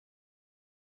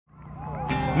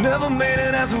Never made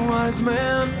it as a wise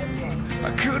man.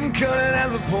 I couldn't cut it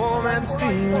as a poor man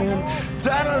stealing.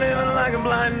 Tired of living like a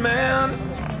blind man.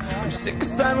 I'm sick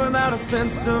aside without a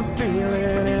sense of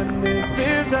feeling. And this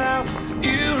is how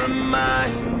you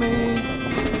remind me.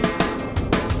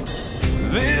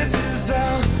 This is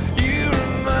how you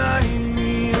remind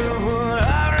me of what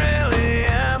I really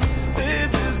am.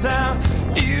 This is how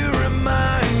you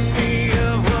remind me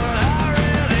of what I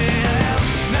really am.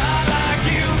 It's not like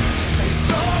you to say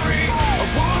sorry. I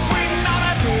was waiting on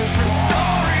a different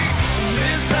story. And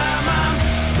this time I'm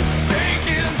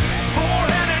mistaken for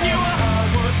handing you a heart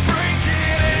worth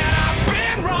breaking. And I've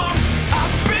been wrong,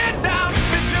 I've been down,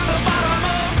 been to the bottom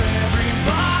of every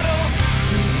bottle.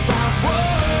 These five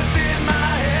words in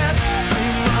my head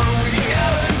scream, are we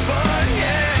having fun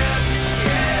yet?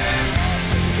 Yeah,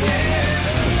 yeah,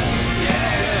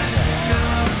 yeah, no,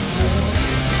 no,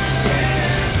 yeah,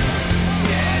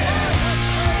 yeah,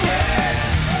 yeah,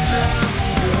 no,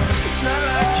 no. It's not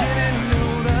like you didn't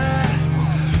know that.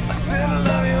 I said I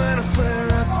love you and I swear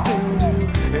I still do.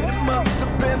 And it must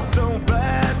have been so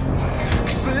bad,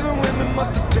 'cause living with me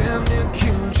must have damn near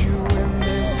killed you. And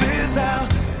this is how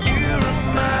you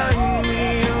remind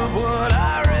me of what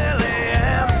I really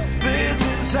am. This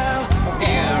is how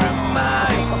you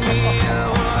remind me of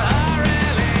what I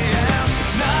really am.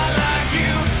 It's not like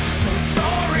you to say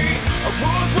sorry. I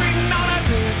was waiting on a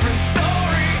different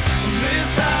story. And this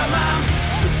time I'm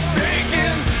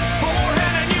mistaken for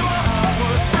handing you a heart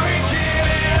worth breaking.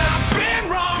 And I've been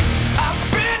wrong, I've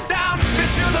been down, been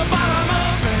to the bottom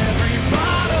of every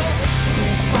bottle.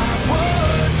 These five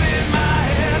words in my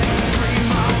head scream,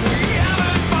 are we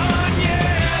having fun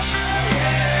yet?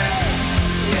 Yeah,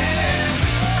 yeah,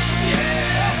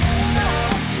 yeah, no,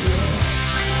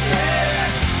 yeah,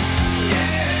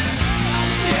 yeah,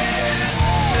 yeah,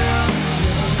 no,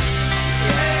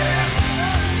 yeah, yeah,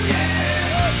 yeah,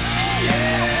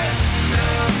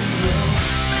 no,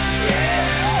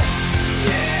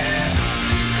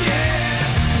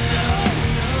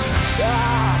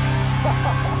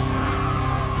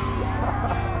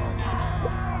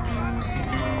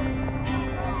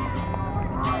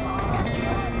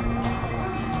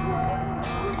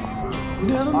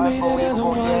 Never made it as a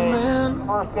wise man.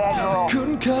 I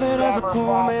couldn't cut it as a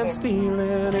poor man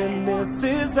stealing. And this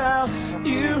is how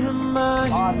you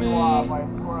remind me. By a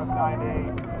score of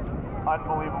 9-8.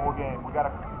 Unbelievable game. We got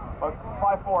a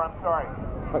 5-4. I'm sorry.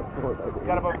 We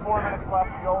got about 4 minutes left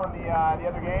to go in the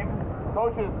other game.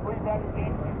 Coaches, please have your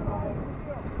game.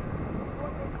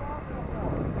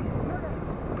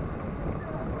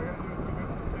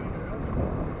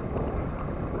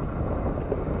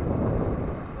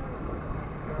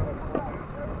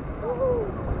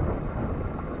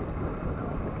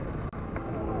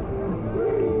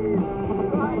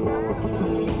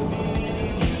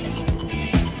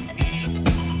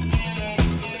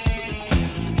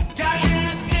 Dark in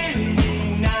the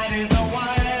city, night is a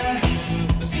wire.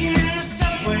 Steaming in the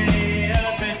subway,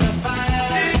 up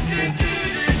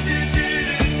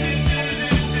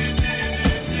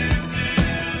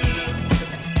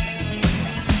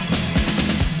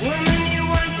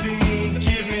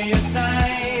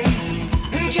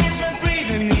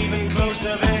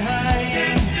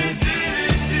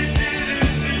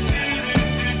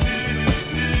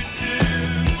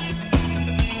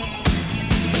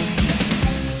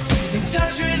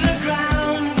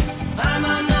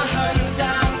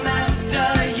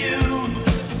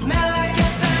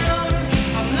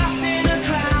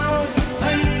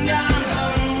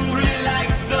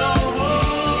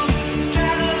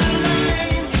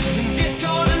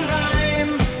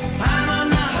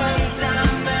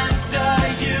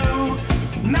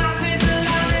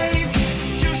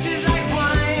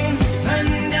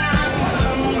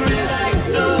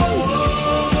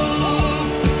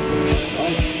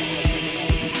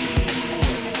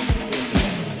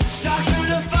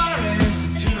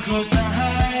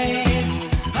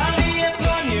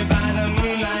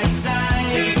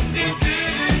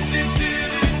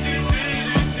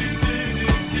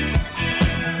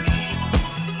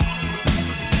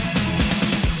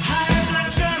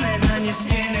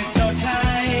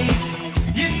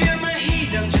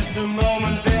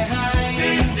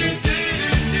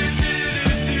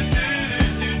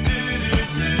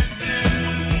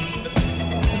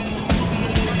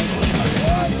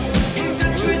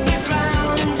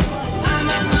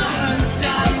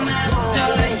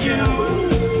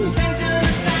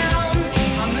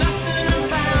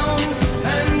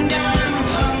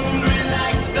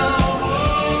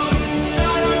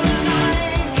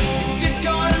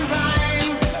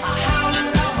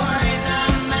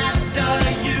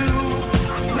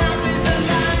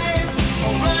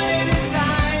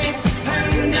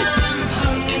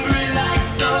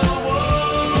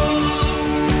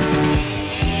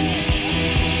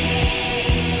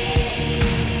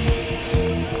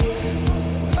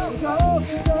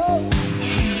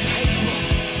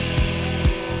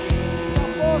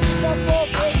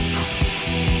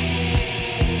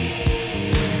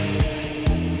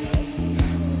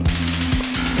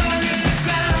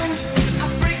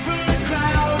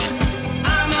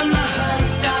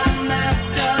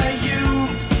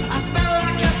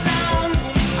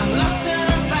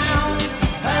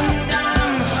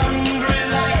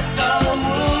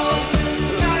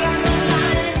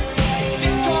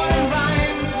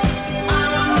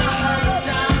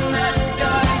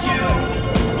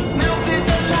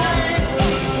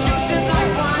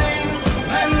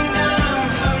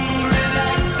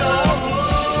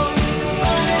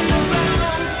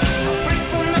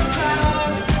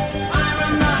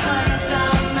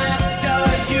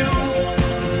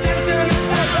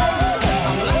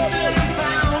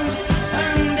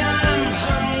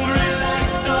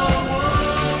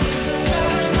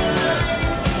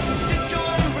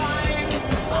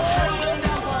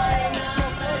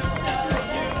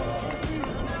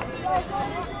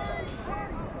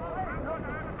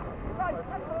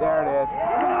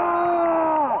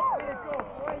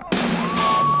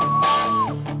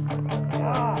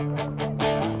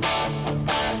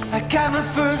Got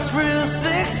my first real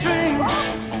six string,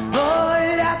 bought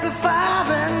it at the 5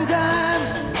 and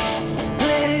dime.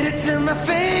 Played it till my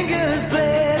fingers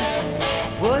bled.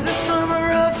 Was the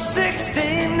summer of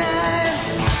 '69.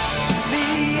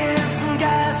 Me and some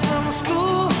guys from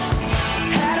school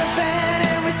had a band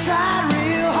and we tried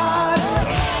real hard.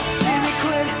 Jimmy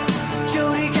quit,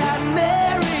 Jody got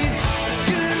married.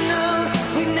 Should've known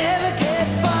we'd never get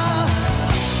far.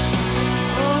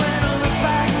 Oh, when I look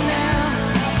back now,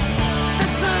 the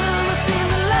summer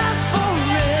seemed to last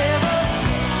forever.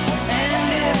 And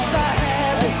if I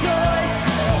had the choice,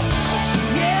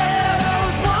 yeah, I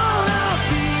always wanna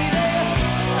be there.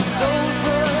 Those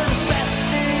were the best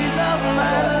days of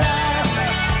my life.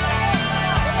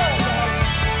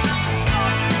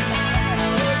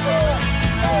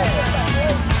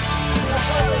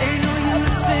 Ain't no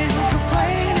use in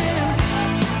complaining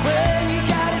when you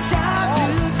got a job to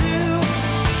do.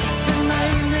 Spend my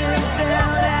evenings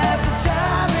down at the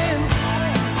drive-in,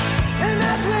 and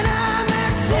that's when I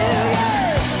met you.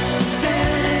 Yeah.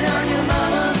 Standing on your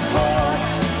mama's porch,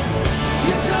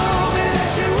 you told me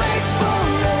that you'd wait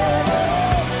forever.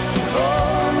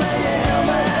 Oh, when you held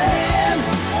my hand,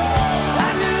 I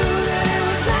knew that it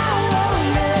was now or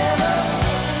never.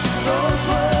 Those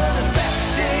were the best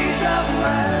days of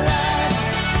my life.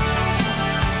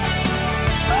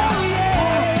 Oh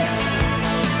yeah,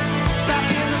 back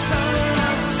in the summer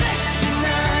of '69.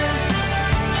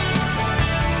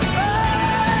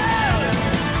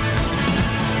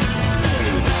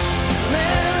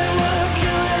 Man, we were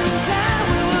killing time.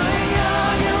 We were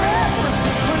young and restless.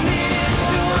 We needed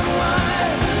to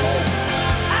unwind.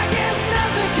 I guess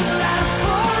nothing can last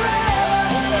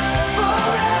forever,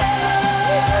 forever.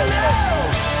 No.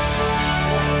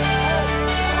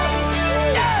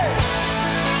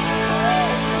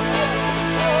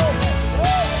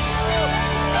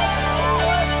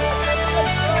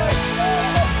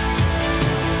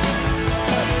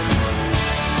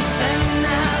 And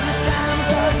now the times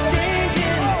are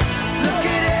changing. Look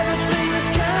at everything that's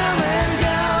come and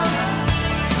gone.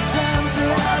 Sometimes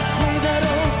when I play that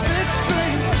old six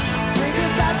string, think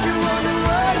about you, wonder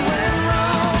what went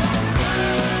wrong.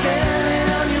 Standing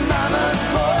on your mama's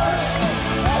porch,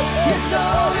 you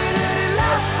told me that it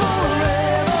lasts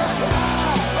forever.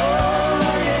 Oh,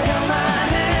 when you held my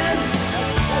hand,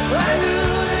 I knew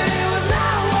that it was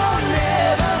now or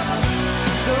never.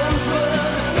 Those were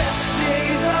the best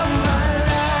days of my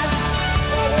life.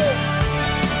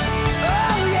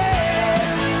 Oh yeah,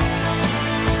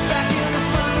 back in the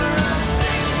summer of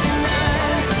 '69.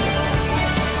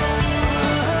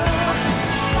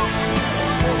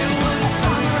 It was the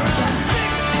summer of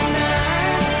 '69.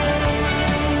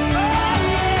 Oh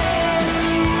yeah,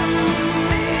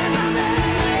 me and my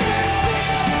baby at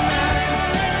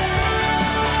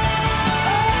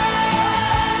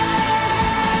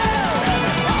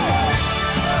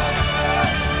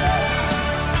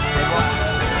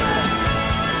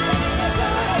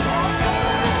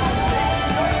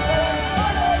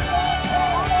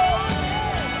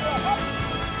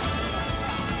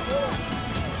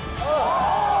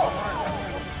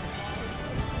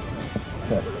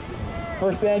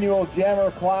First annual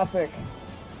Jammer Classic.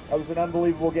 That was an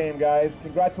unbelievable game, guys.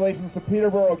 Congratulations to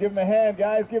Peterborough. Give them a hand,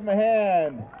 guys. Give them a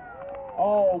hand.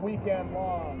 All weekend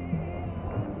long.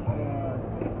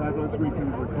 Fabulous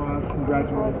weekend for Lacrosse.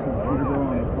 Congratulations to Peterborough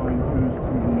on a fine finish to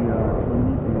the tournament.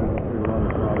 We had to play a lot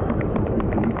of trials against this big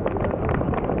team.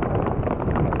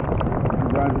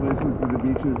 Congratulations to the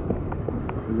Beaches.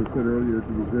 As I said earlier, it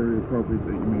was very appropriate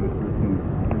that you made it to this game.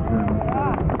 Return to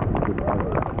a good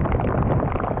product.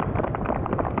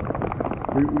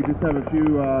 We just have a few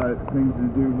things to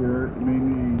do here,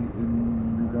 mainly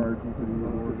in regards to the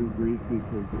award. We'll be brief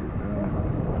because a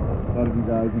lot of you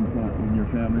guys and your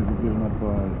families have given up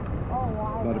a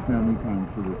lot of family time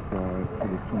for this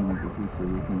tournament this Easter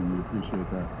weekend, and we appreciate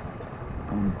that.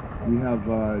 We have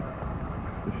the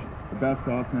best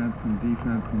offense and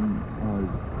defense and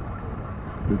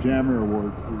the Jammer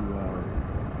Award to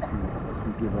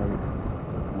give out,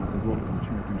 as well as the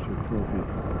championship trophy.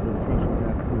 We have a special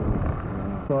guest here.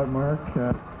 Thought Mark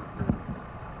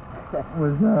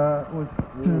was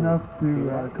good enough to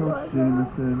coach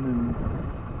Jameson, and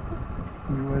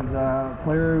he was a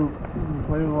player who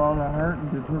played with a lot of heart and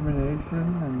determination,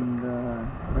 and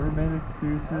never made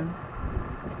excuses.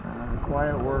 A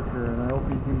quiet worker, and I hope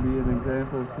he can be an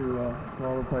example to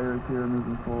all the players here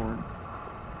moving forward.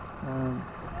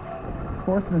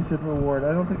 Sportsmanship Award.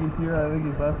 I don't think he's here. I think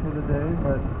he's left for the day,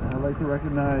 but I'd like to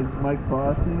recognize Mike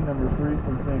Bossy, number 3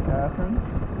 from St. Catharines.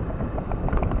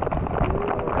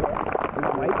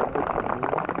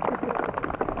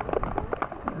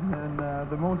 And then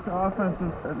the most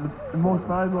the most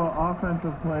valuable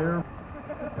offensive player.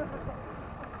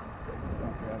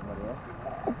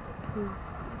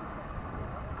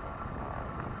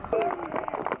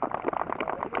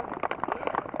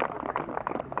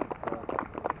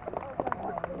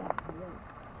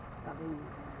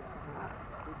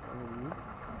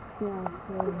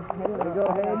 Go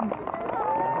ahead.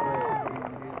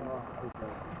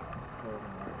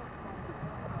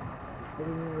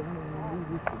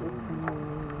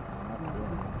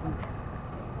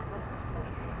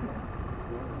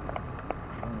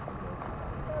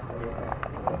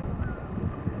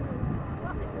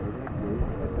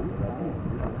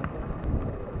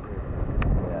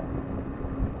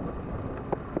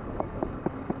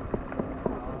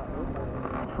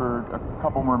 For a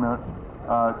couple more minutes,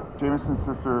 Jameson's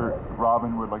sister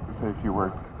Robin would like to say a few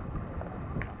words.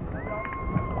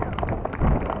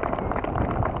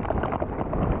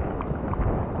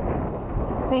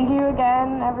 Thank you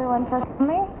again, everyone, for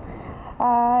coming.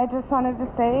 I just wanted to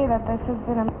say that this has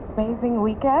been an amazing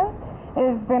weekend. It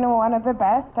has been one of the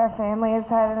best our family has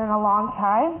had in a long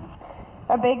time.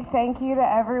 A big thank you to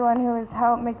everyone who has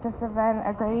helped make this event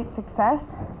a great success.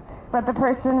 But the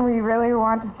person we really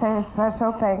want to say a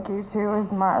special thank you to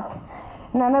is Mark.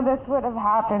 None of this would have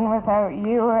happened without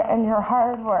you and your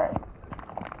hard work.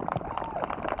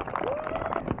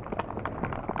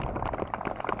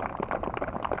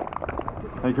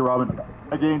 Thank you, Robin.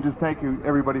 Again, just thank you,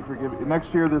 everybody, for giving.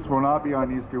 Next year, this will not be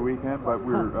on Easter weekend, but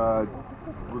we're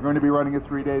going to be running a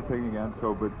 3-day thing again.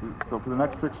 So for the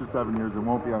next 6 or 7 years, it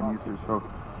won't be on Easter. So,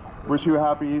 wish you a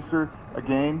happy Easter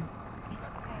again.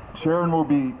 Sharon will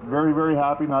be very, very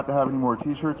happy not to have any more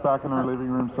T-shirts back in our living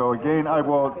room. So again, I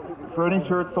will, for any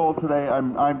shirts sold today,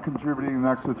 I'm contributing an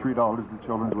extra $3 to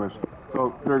Children's Wish.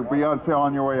 So they'll be on sale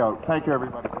on your way out. Thank you,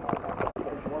 everybody.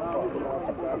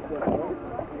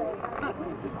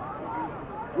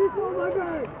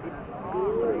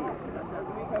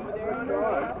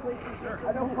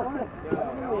 I don't want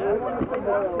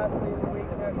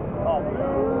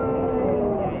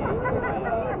it.